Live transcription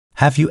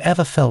Have you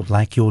ever felt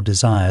like your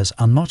desires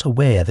are not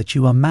aware that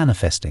you are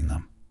manifesting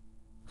them?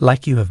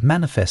 Like you have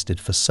manifested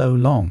for so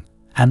long,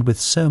 and with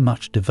so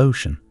much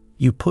devotion,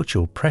 you put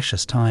your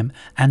precious time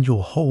and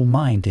your whole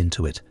mind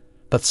into it,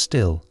 but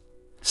still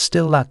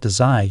that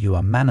desire you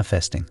are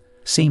manifesting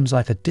seems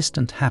like a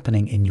distant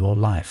happening in your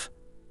life.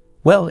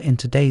 Well, in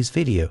today's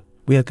video,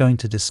 we are going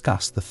to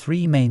discuss the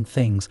 3 main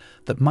things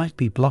that might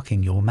be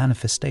blocking your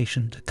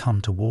manifestation to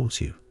come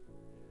towards you.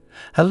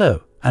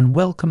 Hello, and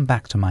welcome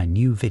back to my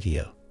new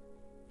video.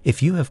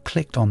 If you have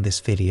clicked on this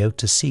video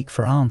to seek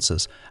for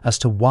answers as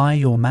to why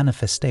your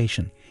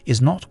manifestation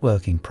is not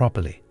working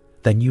properly,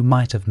 then you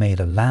might have made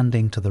a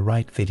landing to the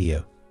right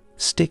video.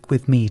 Stick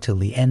with me till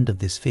the end of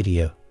this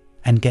video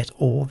and get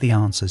all the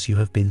answers you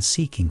have been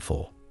seeking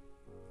for.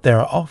 There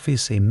are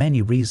obviously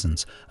many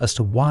reasons as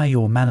to why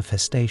your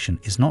manifestation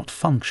is not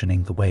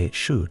functioning the way it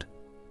should.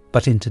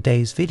 But in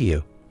today's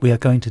video, we are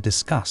going to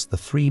discuss the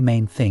 3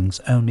 main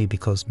things only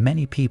because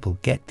many people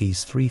get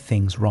these 3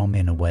 things wrong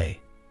in a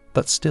way.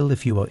 But still,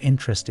 if you are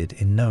interested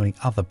in knowing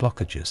other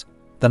blockages,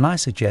 then I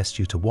suggest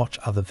you to watch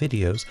other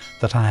videos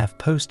that I have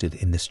posted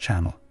in this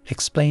channel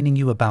explaining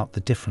you about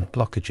the different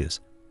blockages,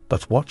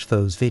 but watch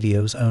those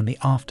videos only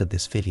after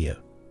this video.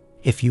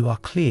 If you are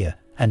clear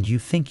and you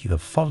think you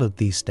have followed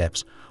these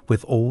steps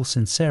with all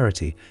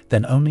sincerity,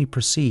 then only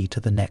proceed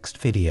to the next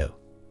video.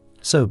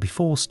 So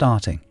before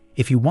starting,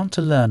 if you want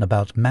to learn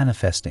about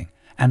manifesting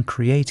and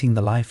creating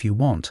the life you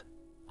want,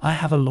 I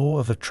have a law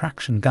of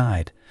attraction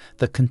guide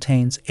that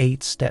contains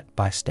 8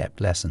 step-by-step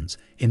lessons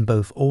in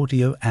both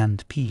audio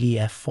and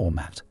PDF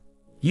format.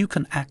 You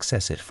can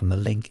access it from the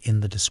link in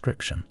the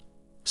description.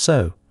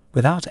 So,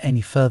 without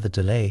any further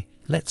delay,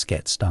 let's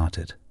get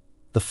started.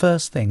 The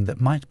first thing that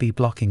might be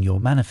blocking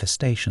your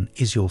manifestation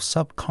is your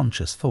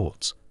subconscious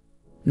thoughts.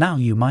 Now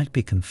you might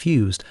be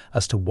confused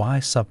as to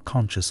why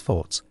subconscious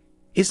thoughts.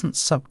 Isn't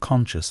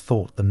subconscious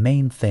thought the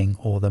main thing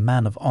or the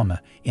man of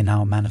honor in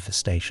our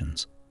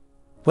manifestations?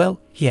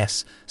 Well,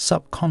 yes,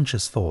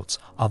 subconscious thoughts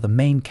are the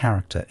main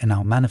character in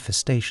our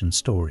manifestation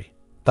story,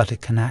 but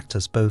it can act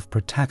as both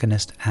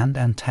protagonist and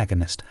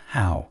antagonist.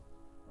 How?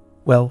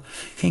 Well,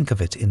 think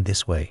of it in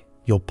this way.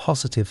 Your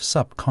positive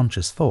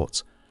subconscious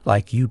thoughts,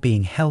 like you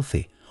being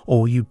healthy,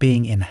 or you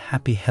being in a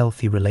happy,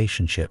 healthy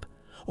relationship,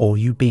 or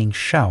you being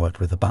showered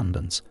with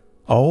abundance,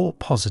 are all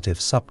positive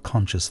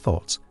subconscious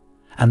thoughts.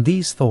 And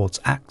these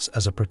thoughts act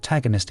as a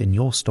protagonist in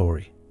your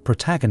story.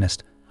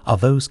 Protagonists are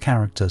those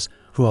characters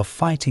who are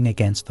fighting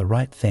against the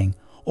right thing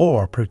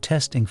or are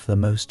protesting for the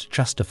most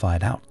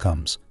justified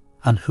outcomes.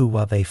 And who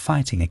are they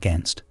fighting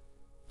against?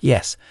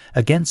 Yes,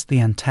 against the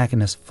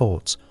antagonist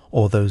thoughts,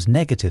 or those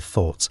negative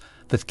thoughts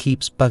that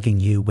keeps bugging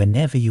you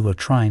whenever you are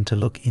trying to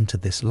look into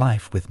this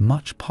life with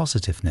much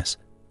positiveness.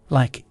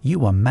 Like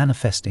you are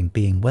manifesting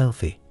being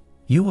wealthy.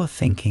 You are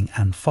thinking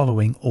and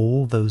following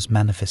all those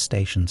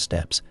manifestation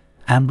steps,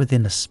 and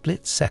within a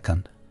split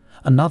second,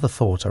 another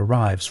thought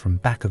arrives from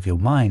back of your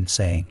mind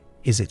saying,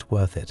 is it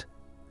worth it?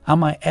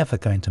 Am I ever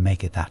going to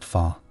make it that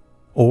far?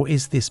 Or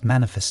is this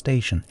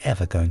manifestation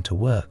ever going to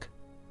work?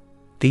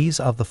 These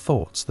are the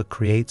thoughts that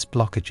creates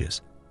blockages,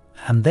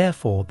 and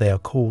therefore they are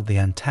called the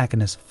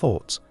antagonist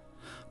thoughts.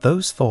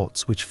 Those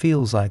thoughts which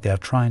feels like they are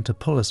trying to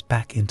pull us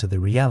back into the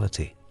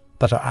reality,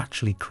 but are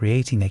actually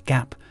creating a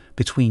gap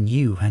between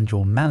you and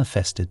your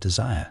manifested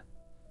desire.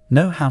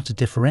 Know how to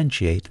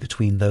differentiate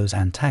between those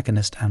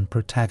antagonist and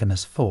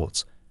protagonist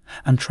thoughts,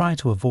 and try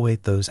to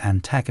avoid those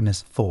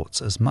antagonist thoughts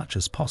as much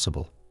as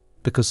possible,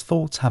 because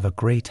thoughts have a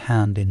great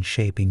hand in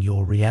shaping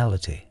your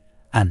reality.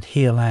 And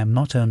here I am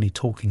not only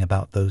talking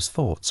about those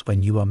thoughts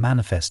when you are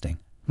manifesting,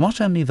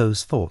 not only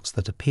those thoughts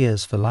that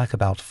appears for like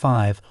about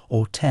 5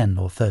 or 10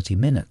 or 30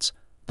 minutes,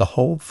 the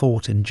whole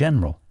thought in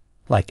general,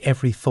 like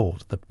every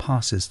thought that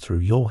passes through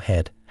your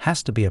head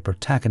has to be a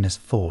protagonist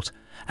thought.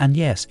 And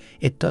yes,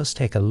 it does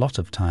take a lot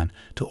of time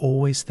to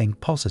always think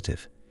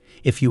positive.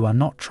 If you are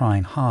not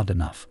trying hard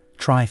enough,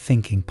 try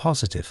thinking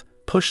positive.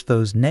 Push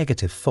those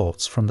negative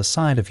thoughts from the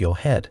side of your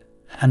head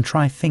and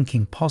try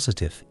thinking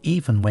positive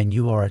even when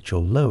you are at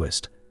your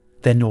lowest.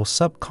 Then your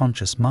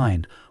subconscious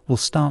mind will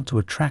start to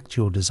attract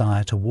your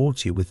desire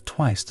towards you with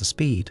twice the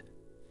speed.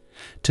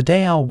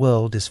 Today our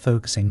world is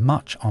focusing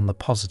much on the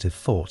positive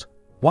thought.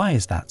 Why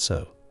is that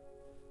so?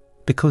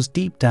 Because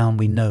deep down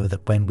we know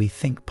that when we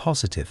think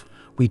positive,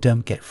 we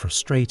don't get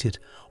frustrated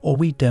or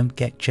we don't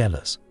get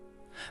jealous.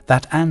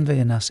 That anger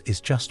in us is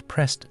just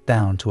pressed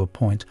down to a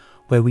point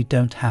where we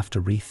don't have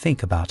to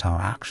rethink about our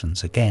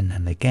actions again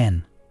and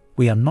again.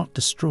 We are not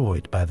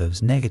destroyed by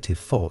those negative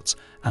thoughts,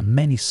 and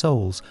many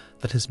souls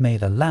that has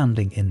made a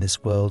landing in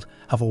this world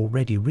have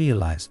already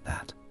realized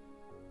that.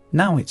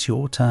 Now it's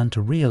your turn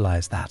to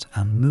realize that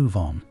and move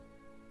on.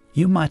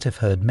 You might have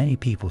heard many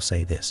people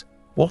say this: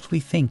 what we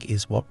think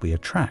is what we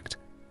attract.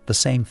 The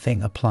same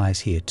thing applies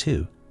here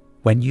too.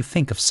 When you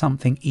think of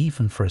something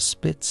even for a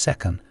split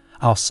second,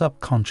 our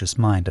subconscious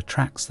mind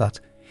attracts that,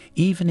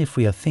 even if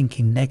we are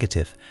thinking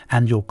negative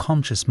and your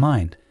conscious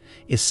mind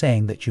is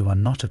saying that you are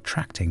not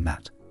attracting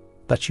that,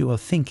 but you are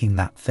thinking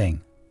that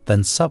thing,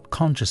 then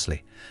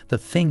subconsciously that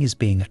thing is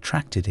being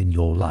attracted in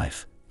your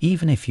life.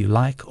 even if you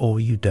like or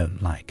you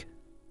don't like.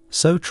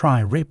 So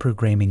try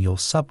reprogramming your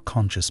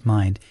subconscious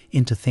mind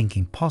into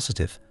thinking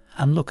positive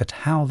and look at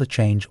how the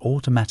change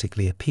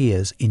automatically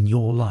appears in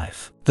your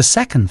life. The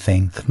second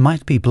thing that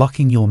might be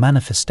blocking your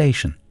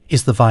manifestation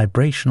is the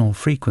vibrational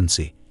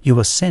frequency you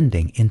are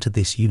sending into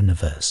this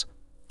universe.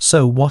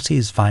 So what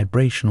is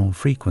vibrational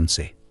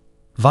frequency?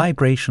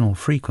 Vibrational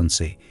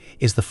frequency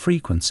is the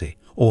frequency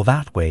or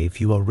that wave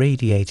you are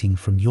radiating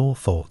from your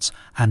thoughts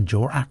and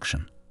your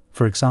action.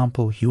 For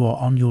example, you are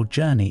on your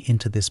journey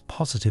into this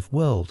positive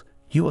world.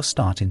 You are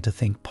starting to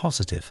think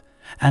positive,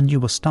 and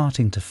you are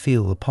starting to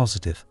feel the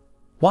positive.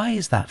 Why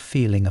is that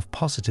feeling of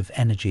positive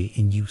energy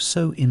in you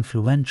so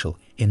influential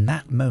in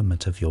that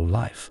moment of your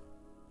life?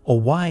 Or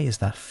why is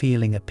that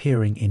feeling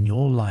appearing in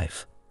your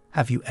life?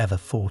 Have you ever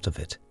thought of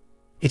it?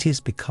 It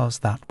is because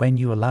that when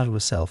you allow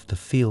yourself to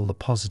feel the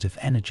positive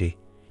energy,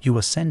 you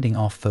are sending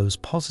off those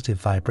positive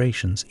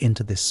vibrations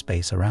into this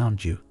space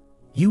around you.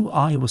 You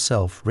are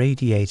yourself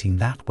radiating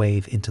that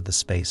wave into the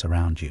space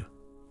around you.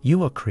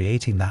 You are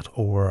creating that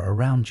aura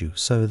around you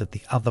so that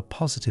the other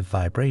positive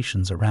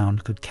vibrations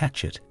around could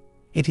catch it.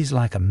 It is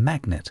like a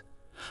magnet.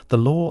 The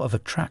law of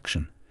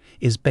attraction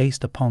is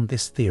based upon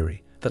this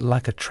theory that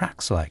like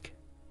attracts like.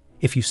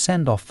 If you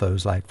send off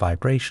those like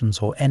vibrations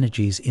or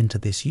energies into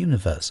this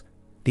universe,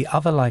 the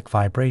other like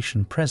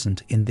vibration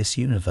present in this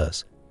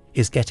universe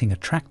is getting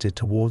attracted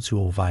towards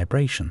your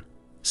vibration.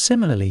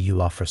 Similarly,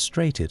 you are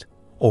frustrated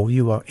or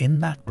you are in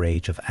that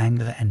rage of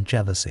anger and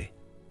jealousy,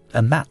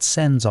 and that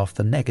sends off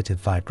the negative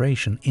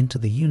vibration into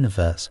the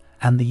universe,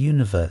 and the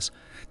universe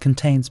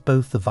contains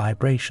both the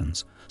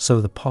vibrations,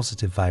 so the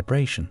positive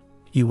vibration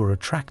you are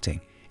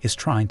attracting is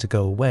trying to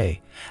go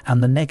away,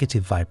 and the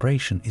negative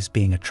vibration is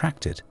being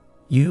attracted.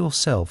 You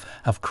yourself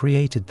have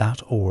created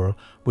that aura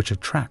which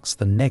attracts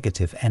the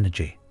negative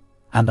energy.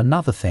 And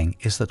another thing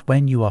is that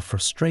when you are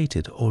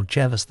frustrated or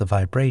jealous, the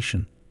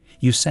vibration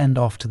you send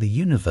off to the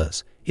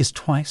universe is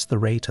twice the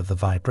rate of the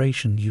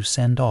vibration you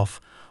send off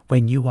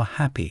when you are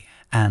happy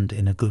and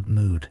in a good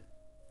mood.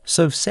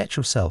 So set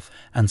yourself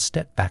and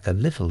step back a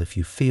little if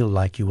you feel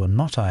like you are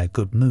not in a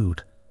good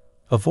mood.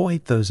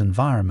 Avoid those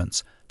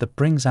environments that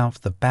brings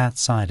out the bad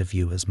side of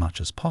you as much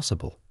as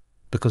possible,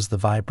 because the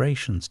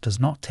vibrations does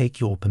not take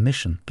your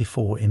permission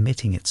before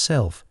emitting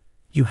itself.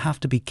 You have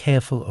to be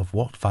careful of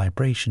what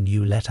vibration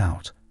you let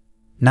out.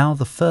 Now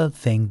the third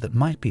thing that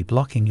might be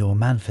blocking your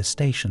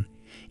manifestation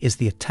is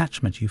the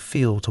attachment you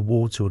feel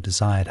towards your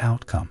desired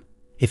outcome.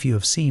 If you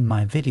have seen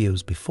my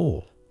videos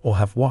before or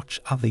have watched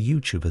other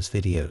YouTubers'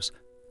 videos,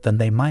 then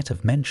they might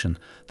have mentioned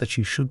that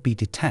you should be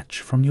detached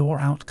from your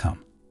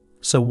outcome.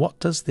 So what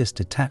does this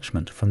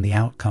detachment from the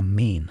outcome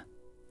mean?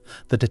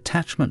 The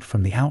detachment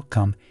from the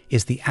outcome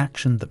is the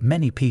action that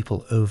many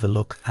people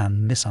overlook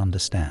and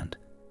misunderstand.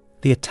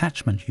 The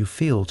attachment you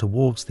feel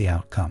towards the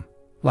outcome,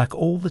 like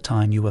all the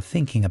time you are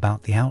thinking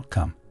about the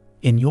outcome.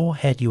 In your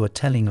head you are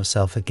telling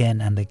yourself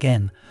again and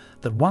again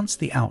that once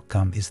the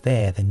outcome is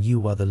there, then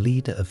you are the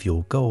leader of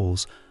your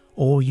goals,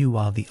 or you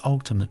are the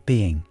ultimate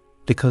being,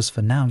 because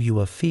for now you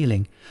are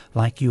feeling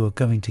like you are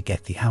going to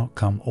get the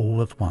outcome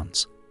all at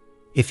once.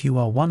 If you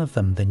are one of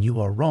them, then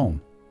you are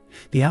wrong.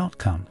 The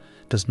outcome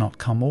does not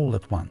come all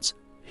at once.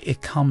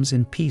 It comes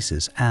in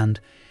pieces, and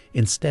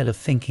instead of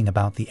thinking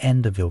about the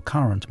end of your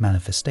current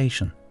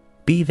manifestation,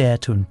 be there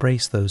to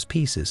embrace those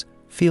pieces.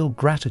 Feel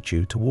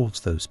gratitude towards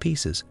those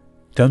pieces.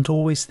 Don't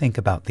always think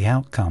about the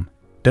outcome.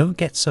 Don't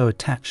get so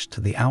attached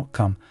to the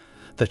outcome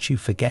that you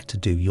forget to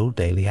do your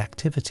daily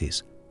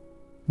activities.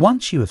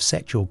 Once you have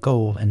set your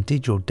goal and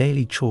did your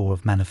daily chore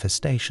of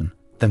manifestation,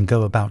 then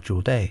go about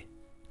your day.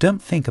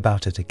 Don't think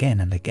about it again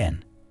and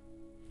again.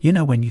 You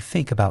know, when you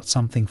think about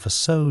something for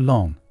so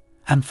long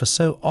and for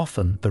so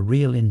often, the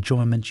real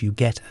enjoyment you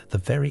get at the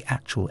very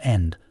actual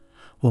end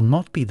will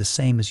not be the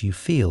same as you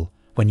feel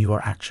when you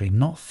are actually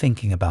not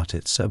thinking about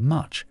it so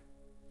much.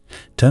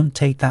 Don't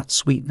take that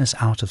sweetness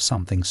out of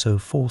something so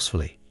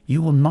forcefully.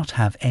 You will not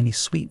have any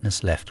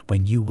sweetness left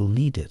when you will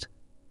need it.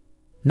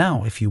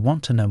 Now, if you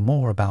want to know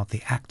more about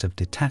the act of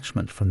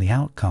detachment from the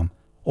outcome,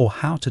 or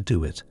how to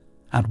do it,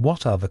 and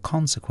what are the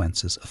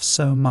consequences of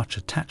so much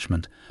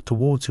attachment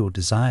towards your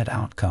desired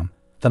outcome,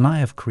 then I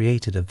have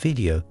created a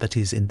video that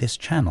is in this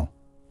channel.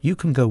 You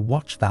can go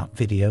watch that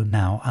video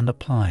now and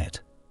apply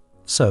it.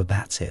 So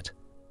that's it.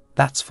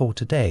 That's for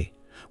today.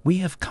 We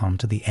have come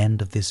to the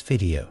end of this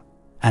video.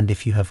 And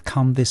if you have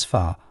come this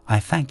far, I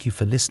thank you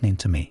for listening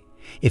to me.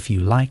 If you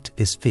liked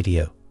this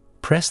video,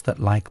 press that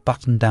like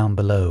button down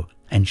below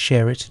and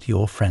share it to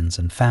your friends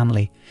and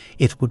family.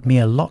 It would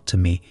mean a lot to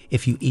me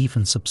if you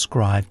even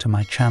subscribe to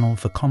my channel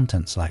for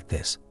contents like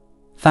this.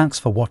 Thanks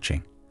for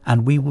watching,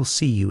 and we will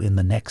see you in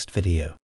the next video.